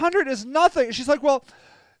 400 is nothing. She's like, well,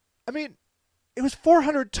 I mean, it was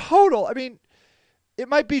 400 total. I mean, it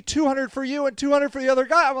might be 200 for you and 200 for the other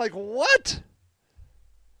guy. I'm like, what?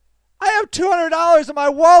 I have $200 in my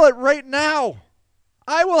wallet right now.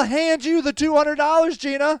 I will hand you the $200,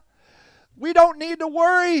 Gina. We don't need to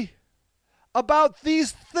worry about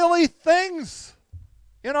these silly things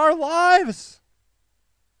in our lives.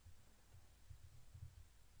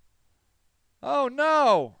 Oh,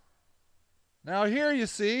 no. Now here you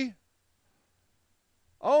see,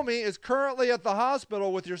 Omi is currently at the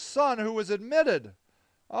hospital with your son who was admitted.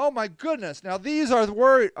 Oh, my goodness. Now these are the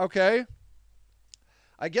worry. Okay.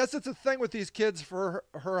 I guess it's a thing with these kids for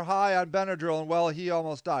her high on Benadryl and, well, he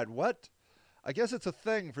almost died. What? I guess it's a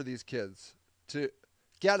thing for these kids to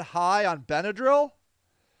get high on Benadryl?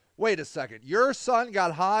 Wait a second. Your son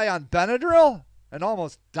got high on Benadryl and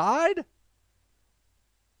almost died?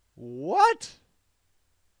 What?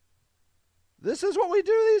 This is what we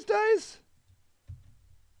do these days?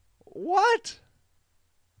 What?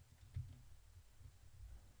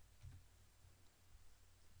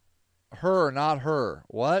 Her, not her.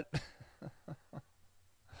 What?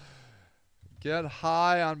 Get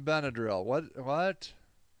high on Benadryl. What?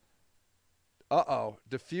 Uh-oh.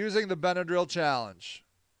 Diffusing the Benadryl challenge.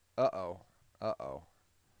 Uh-oh.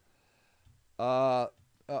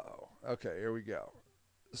 Okay, here we go.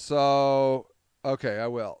 So, okay, I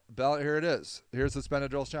will. Here it is. Here's the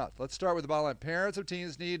Benadryl challenge. Let's start with the bottom line. Parents of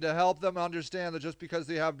teens need to help them understand that just because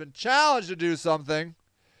they have been challenged to do something,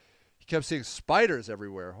 he kept seeing spiders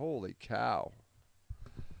everywhere. Holy cow.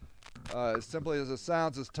 As simply as it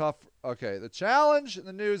sounds, it's tough. Okay, the challenge in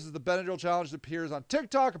the news is the Benadryl challenge that appears on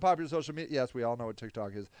TikTok, a popular social media. Yes, we all know what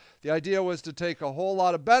TikTok is. The idea was to take a whole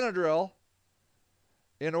lot of Benadryl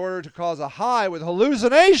in order to cause a high with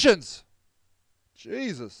hallucinations.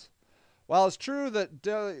 Jesus. While it's true that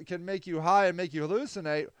it can make you high and make you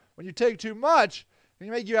hallucinate, when you take too much, it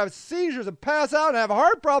can make you have seizures and pass out and have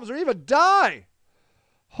heart problems or even die.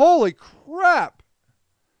 Holy crap.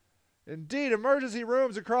 Indeed, emergency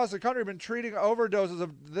rooms across the country have been treating overdoses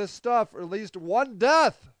of this stuff, or at least one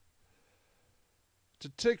death. To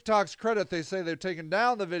TikTok's credit, they say they've taken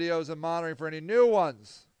down the videos and monitoring for any new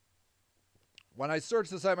ones. When I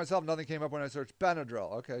searched the site myself, nothing came up when I searched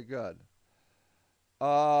Benadryl. Okay, good.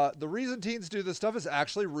 The reason teens do this stuff is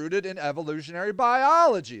actually rooted in evolutionary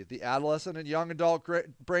biology. The adolescent and young adult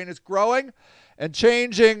brain is growing and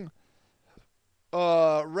changing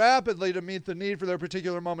rapidly to meet the need for their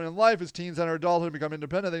particular moment in life. As teens enter adulthood and become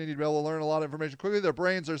independent, they need to be able to learn a lot of information quickly. Their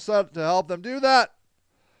brains are set to help them do that.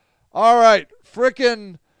 All right,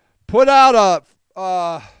 frickin' put out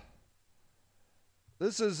a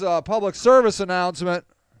this is a public service announcement.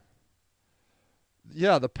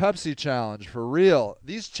 Yeah, the Pepsi challenge, for real.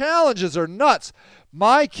 These challenges are nuts.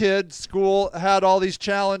 My kid's school had all these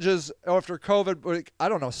challenges after COVID. I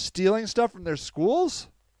don't know, stealing stuff from their schools?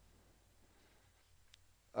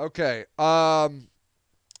 Okay. All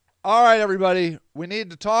right, everybody. We need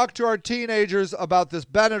to talk to our teenagers about this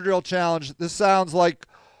Benadryl challenge. This sounds like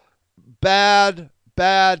bad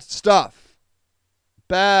stuff.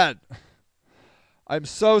 Bad. I'm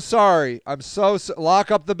so sorry.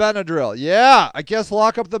 Lock up the Benadryl. Yeah, I guess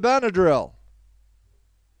lock up the Benadryl.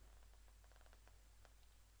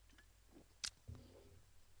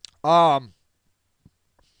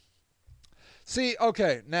 See,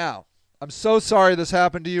 okay, now, I'm so sorry this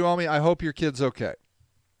happened to you, Omi. I hope your kid's okay.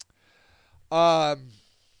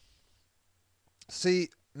 See,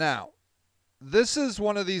 now, this is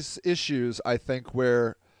one of these issues, I think,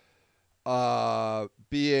 where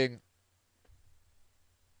being...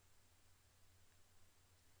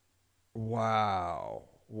 Wow.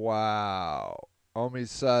 Omi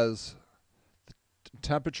says the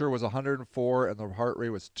temperature was 104 and the heart rate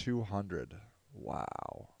was 200.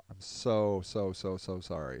 Wow. I'm so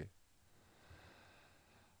sorry.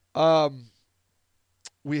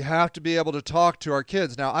 We have to be able to talk to our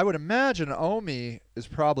kids. Now, I would imagine Omi is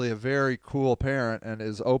probably a very cool parent and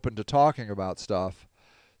is open to talking about stuff.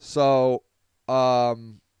 So,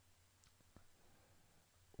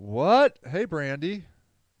 what? Hey, Brandy.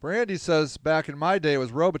 Brandy says back in my day it was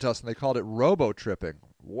Robitussin. They called it robo-tripping.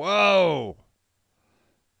 Whoa.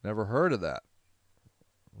 Never heard of that.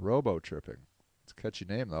 Robo-tripping. It's a catchy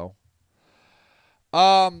name, though.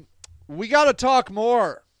 We got to talk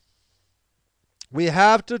more. We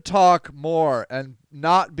have to talk more and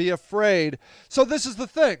not be afraid. So this is the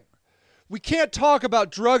thing. We can't talk about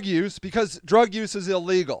drug use because drug use is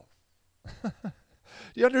illegal.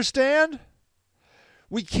 You understand?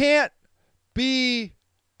 We can't be...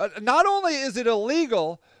 not only is it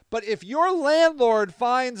illegal, but if your landlord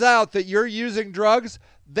finds out that you're using drugs,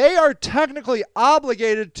 they are technically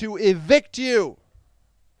obligated to evict you.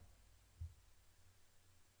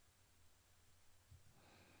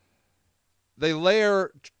 They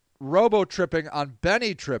layer robo-tripping on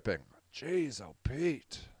Benny tripping. Jeez, oh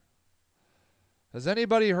Pete. Has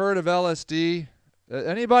anybody heard of LSD?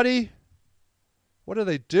 Anybody? What are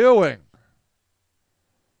they doing?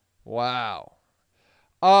 Wow.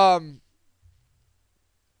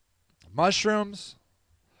 Mushrooms.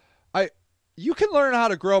 You can learn how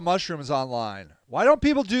to grow mushrooms online. Why don't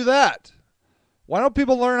people do that? Why don't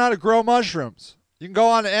people learn how to grow mushrooms? You can go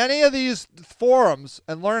on any of these forums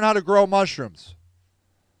and learn how to grow mushrooms.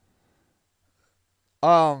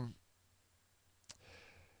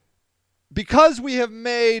 Because we have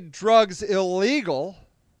made drugs illegal,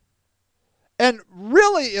 and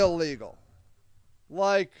really illegal,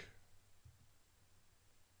 like,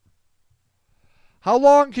 how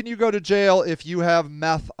long can you go to jail if you have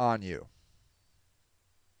meth on you?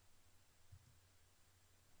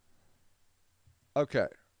 Okay.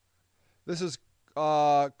 This is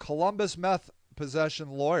Columbus meth possession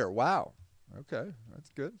lawyer. Wow. Okay, that's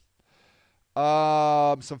good.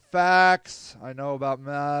 Some facts I know about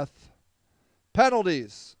meth.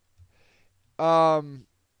 Penalties.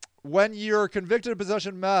 When you're convicted of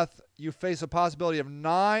possession of meth, you face a possibility of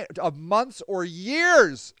months or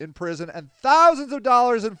years in prison and thousands of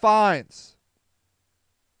dollars in fines.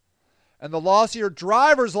 And the loss of your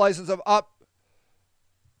driver's license of up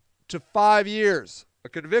to 5 years. A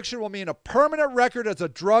conviction will mean a permanent record as a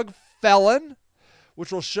drug felon,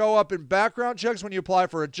 which will show up in background checks when you apply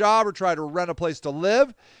for a job or try to rent a place to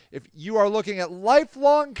live. If you are looking at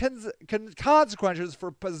lifelong consequences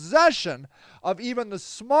for possession of even the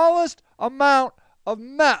smallest amount of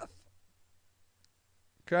meth.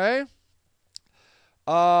 Okay?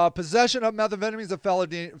 Possession of methamphetamine is a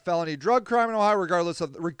felony drug crime in Ohio, regardless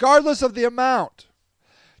of the amount.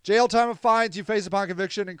 Jail time and fines you face upon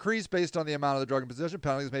conviction increase based on the amount of the drug in possession.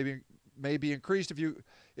 Penalties may be increased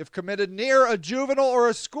if committed near a juvenile or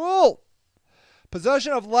a school.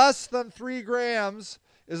 Possession of less than 3 grams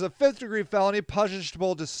is a 5th-degree felony,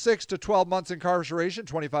 punishable to 6 to 12 months incarceration,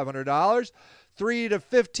 $2,500. 3 to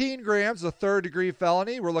 15 grams, a 3rd-degree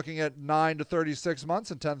felony. We're looking at 9 to 36 months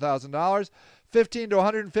and $10,000. 15 to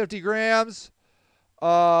 150 grams.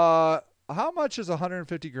 How much is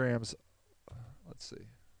 150 grams? Let's see.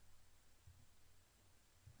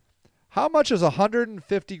 How much is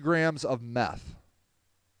 150 grams of meth?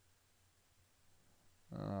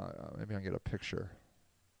 Maybe I can get a picture.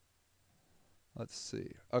 Let's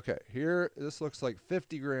see. Okay, here, this looks like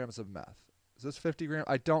 50 grams of meth. Is this 50 grams?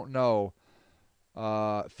 I don't know.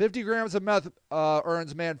 50 grams of meth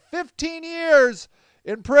earns man 15 years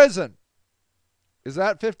in prison. Is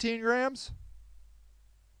that 15 grams?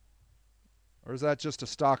 Or is that just a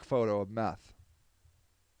stock photo of meth?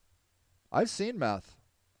 I've seen meth.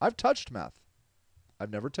 I've touched meth. I've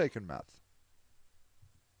never taken meth.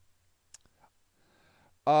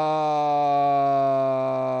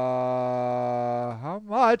 How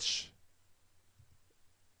much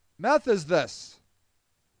meth is this?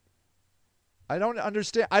 I don't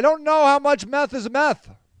understand. I don't know how much meth is meth.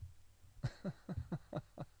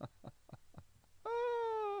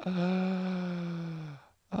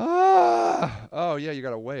 Oh, yeah, you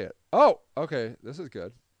got to weigh it. Oh, okay. This is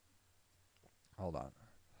good. Hold on.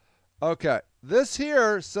 Okay. This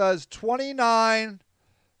here says 29.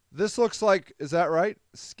 This looks like, is that right?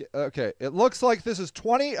 Okay. It looks like this is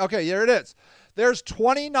 20. Okay, here it is. There's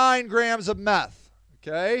 29 grams of meth.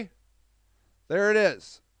 Okay. There it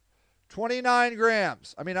is. 29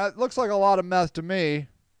 grams. I mean, it looks like a lot of meth to me.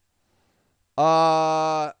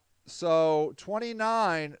 So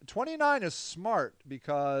 29 is smart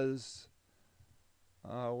because,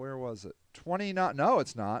 where was it? 29. No,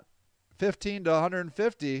 it's not. 15 to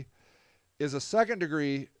 150 is a 2nd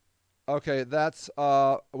degree. Okay, that's,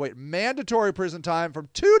 mandatory prison time from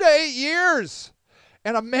 2 to 8 years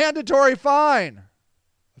and a mandatory fine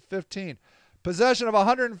of 15. Possession of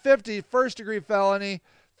 150, 1st degree felony,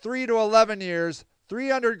 3 to 11 years.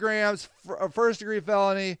 300 grams, 1st degree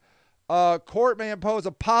felony. Court may impose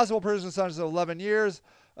a possible prison sentence of 11 years.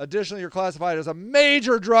 Additionally, you're classified as a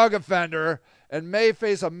major drug offender and may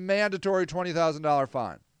face a mandatory $20,000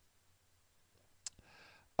 fine.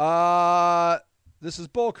 This is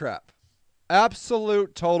bullcrap.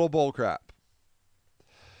 Absolute total bullcrap.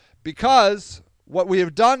 Because what we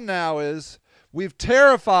have done now is we've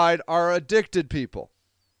terrified our addicted people.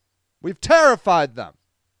 We've terrified them.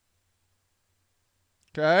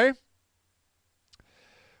 Okay?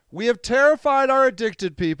 We have terrified our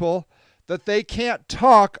addicted people that they can't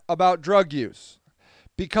talk about drug use.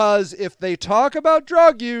 Because if they talk about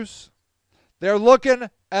drug use, they're looking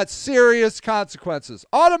at serious consequences.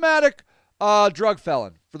 Automatic drug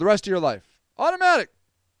felon for the rest of your life. Automatic.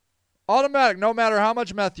 Automatic, no matter how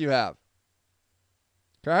much meth you have.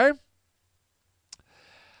 Okay?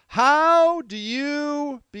 How do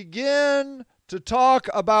you begin to talk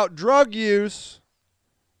about drug use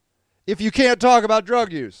if you can't talk about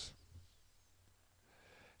drug use?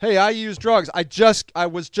 Hey, I use drugs. I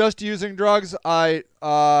was just using drugs. I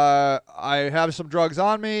have some drugs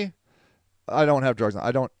on me. I don't have drugs.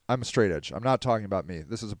 I'm a straight edge. I'm not talking about me.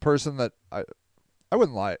 This is a person that I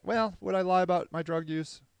wouldn't lie. Well, would I lie about my drug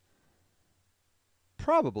use?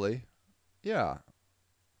 Probably. Yeah.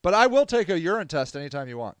 But I will take a urine test anytime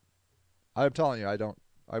you want. I'm telling you, I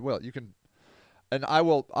will. You can, and I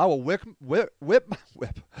will whip I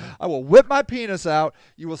will whip my penis out.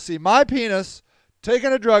 You will see my penis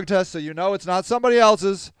taking a drug test so you know it's not somebody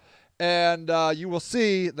else's, and you will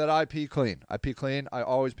see that I pee clean. I pee clean. I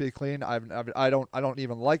always pee clean. I don't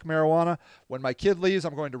even like marijuana. When my kid leaves,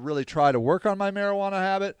 I'm going to really try to work on my marijuana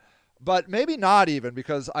habit, but maybe not even,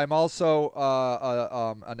 because I'm also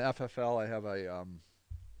an FFL. I have a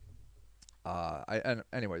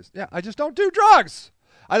anyways, yeah, I just don't do drugs.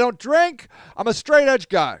 I don't drink. I'm a straight edge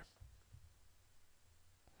guy.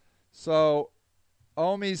 So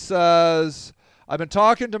Omi says, I've been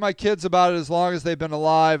talking to my kids about it as long as they've been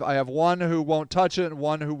alive. I have one who won't touch it and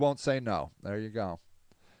one who won't say no. There you go.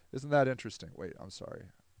 Isn't that interesting? Wait, I'm sorry.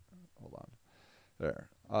 Hold on. There.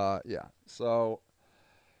 Yeah. So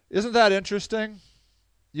isn't that interesting?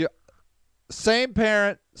 Same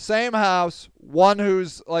parent, same house, one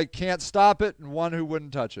who's like can't stop it and one who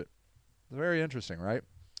wouldn't touch it. Very interesting, right?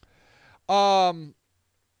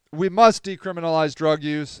 We must decriminalize drug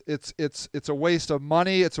use. It's a waste of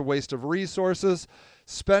money. It's a waste of resources.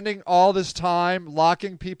 Spending all this time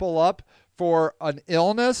locking people up for an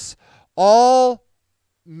illness. All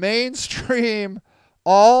mainstream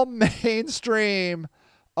all mainstream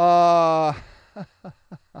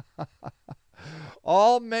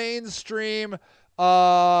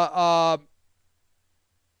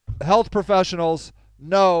health professionals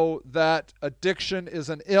know that addiction is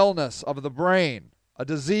an illness of the brain, a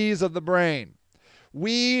disease of the brain.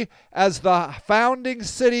 We, as the founding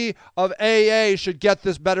city of AA, should get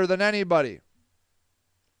this better than anybody.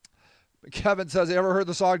 Kevin says, you ever heard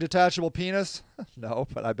the song Detachable Penis? No,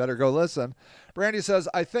 but I better go listen. Brandy says,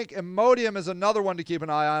 I think Imodium is another one to keep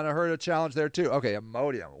an eye on. I heard a challenge there too. Okay,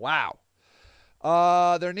 Imodium. Wow.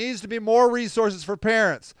 There needs to be more resources for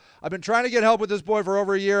parents. I've been trying to get help with this boy for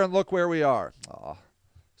over a year, and look where we are. Oh,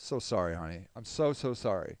 so sorry, honey. I'm so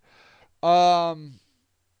sorry.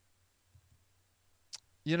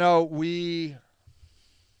 You know, we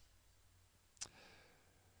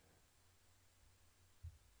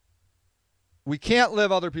can't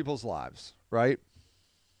live other people's lives, right?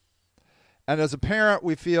 And as a parent,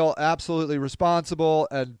 we feel absolutely responsible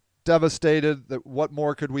and devastated that what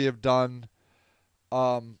more could we have done.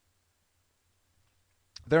 They're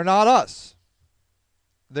not us.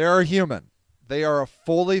 They're a human. They are a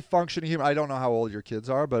fully functioning human. I don't know how old your kids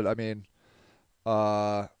are, but I mean,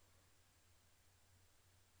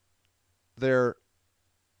 they're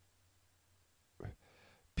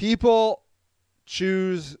people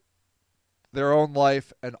choose their own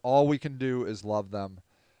life, and all we can do is love them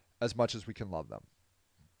as much as we can love them.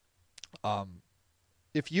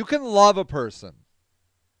 If you can love a person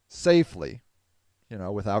safely, you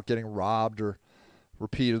know, without getting robbed or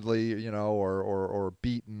repeatedly, you know, or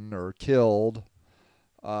beaten or killed.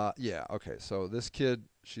 Yeah, okay. So this kid,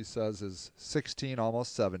 she says, is 16,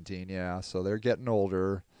 almost 17. Yeah, so they're getting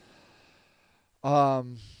older.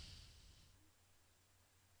 You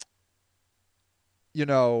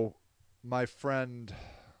know, my friend,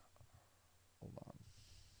 hold on.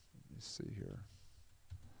 Let me see here.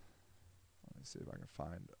 Let me see if I can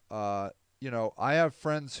find. You know, I have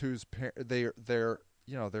friends whose they're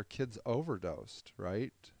you know, their kids overdosed,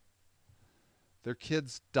 right? Their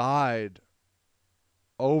kids died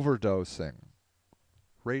overdosing.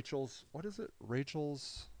 Rachel's, what is it?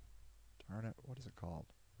 Rachel's, darn it, what is it called?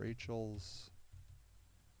 Rachel's,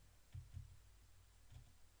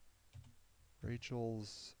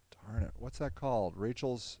 darn it, what's that called?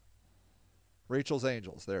 Rachel's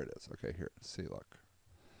Angels. There it is. Okay, here, see, look.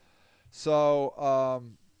 So,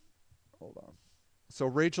 hold on. So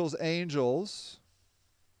Rachel's Angels.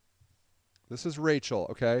 This is Rachel,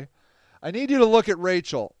 okay? I need you to look at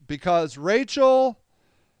Rachel, because Rachel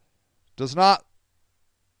is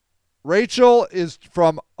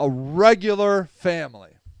from a regular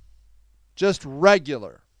family. Just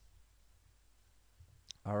regular.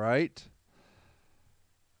 All right?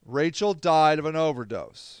 Rachel died of an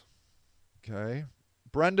overdose. Okay?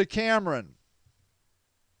 Brenda Cameron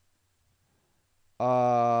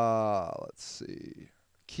Let's see.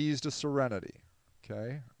 Keys to Serenity.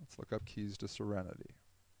 Okay, let's look up Keys to Serenity.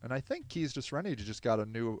 And I think Keys to Serenity just got a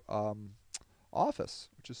new office,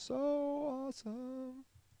 which is so awesome.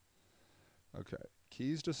 Okay,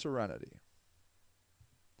 Keys to Serenity.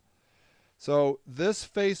 So this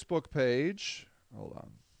Facebook page, hold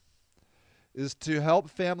on, is to help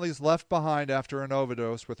families left behind after an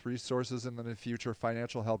overdose with resources in the future,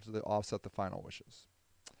 financial help to offset the final wishes.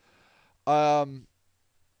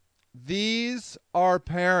 These are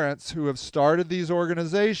parents who have started these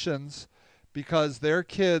organizations because their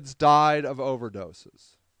kids died of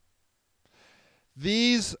overdoses.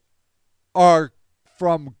 These are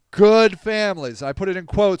from good families. I put it in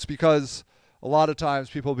quotes because a lot of times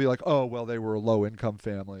people will be like, oh, well, they were a low-income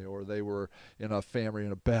family or they were in a family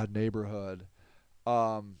in a bad neighborhood.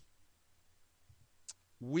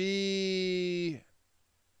 We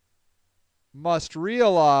must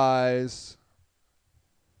realize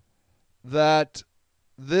that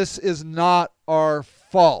this is not our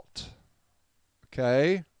fault.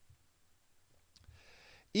 Okay?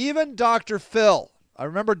 Even Dr. Phil, I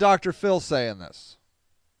remember Dr. Phil saying this.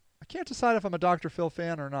 I can't decide if I'm a Dr. Phil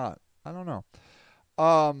fan or not. I don't know.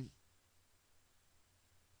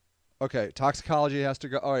 Okay, toxicology has to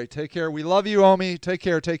go. All right, take care. We love you, Omi. Take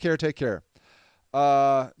care, take care, take care.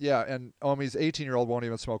 Yeah, and Omi's 18-year-old won't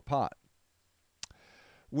even smoke pot.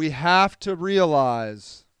 We have to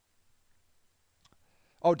realize...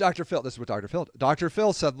 Oh, Dr. Phil, this is what Dr. Phil... Dr.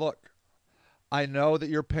 Phil said, look, I know that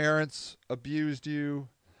your parents abused you.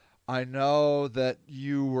 I know that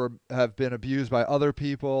you have been abused by other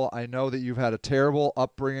people. I know that you've had a terrible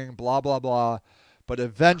upbringing, blah, blah, blah. But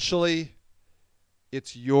eventually,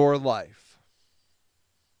 it's your life.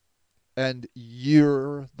 And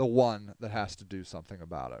you're the one that has to do something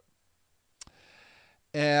about it.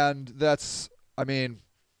 And that's, I mean,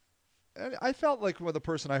 I felt like when the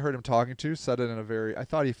person I heard him talking to said it in a very, I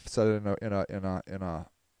thought he said it in a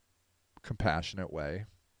compassionate way,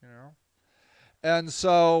 you know. And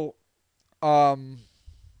so, I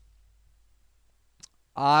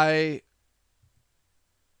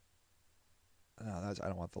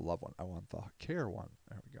don't want the love one. I want the care one.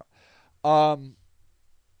 There we go.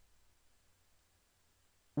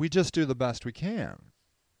 We just do the best we can.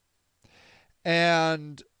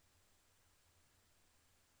 And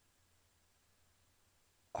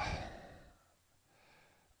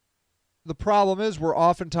the problem is we're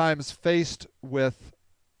oftentimes faced with,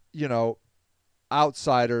 you know,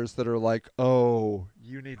 outsiders that are like, oh,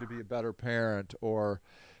 you need to be a better parent, or,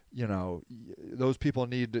 you know, those people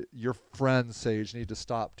your friends, Sage, need to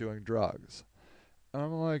stop doing drugs. And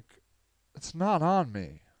I'm like, it's not on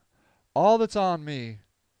me. All that's on me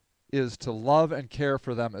is to love and care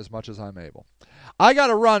for them as much as I'm able. I got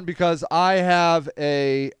to run because I have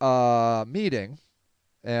a meeting,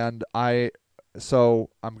 and so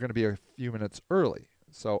I'm going to be a few minutes early.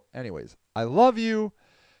 So anyways, I love you.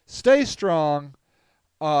 Stay strong.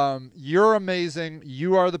 You're amazing.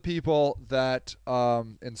 You are the people that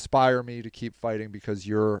inspire me to keep fighting, because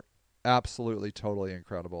you're absolutely, totally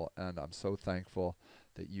incredible. And I'm so thankful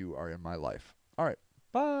that you are in my life. All right.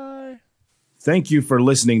 Bye. Thank you for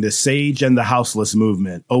listening to Sage and the Houseless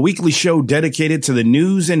Movement, a weekly show dedicated to the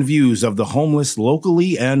news and views of the homeless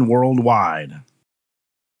locally and worldwide.